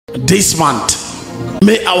This month,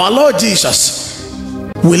 may our Lord Jesus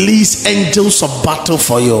release angels of battle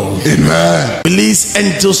for you. Amen. Release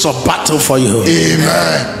angels of battle for you.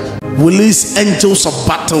 Amen. Release angels of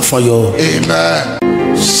battle for you. Amen.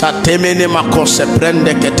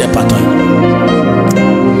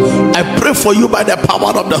 I pray for you by the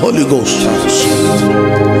power of the Holy Ghost.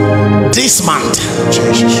 This month,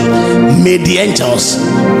 may the angels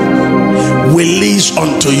release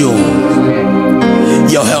unto you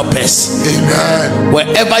your helpers. Amen.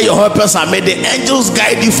 Wherever your helpers are, may the angels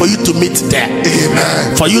guide you for you to meet them.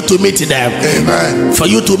 Amen. For you to meet them. Amen. For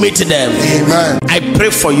you to meet them. Amen. I pray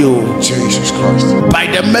for you, Jesus Christ, by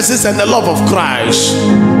the mercies and the love of Christ,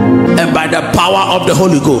 and by the power of the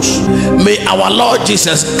Holy Ghost, may our Lord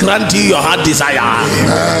Jesus grant you your heart desire.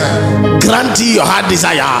 Amen. Grant you your heart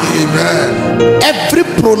desire. Amen. Every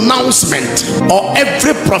pronouncement or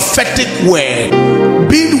every prophetic word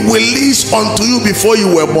being released unto you before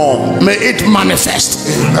you were born, may it manifest.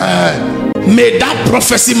 Amen. May that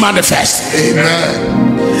prophecy manifest.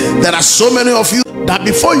 Amen. There are so many of you that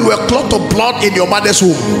before you were clot of blood in your mother's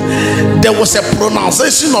womb, there was a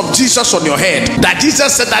pronunciation of Jesus on your head, that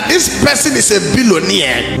Jesus said that this person is a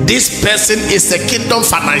billionaire, this person is a kingdom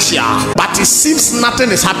financier, but it seems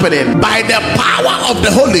nothing is happening. By the power of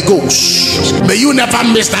the Holy Ghost, may you never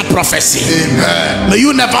miss that prophecy. Amen. May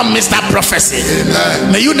you never miss that prophecy.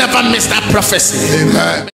 Amen. May you never miss that prophecy. Amen.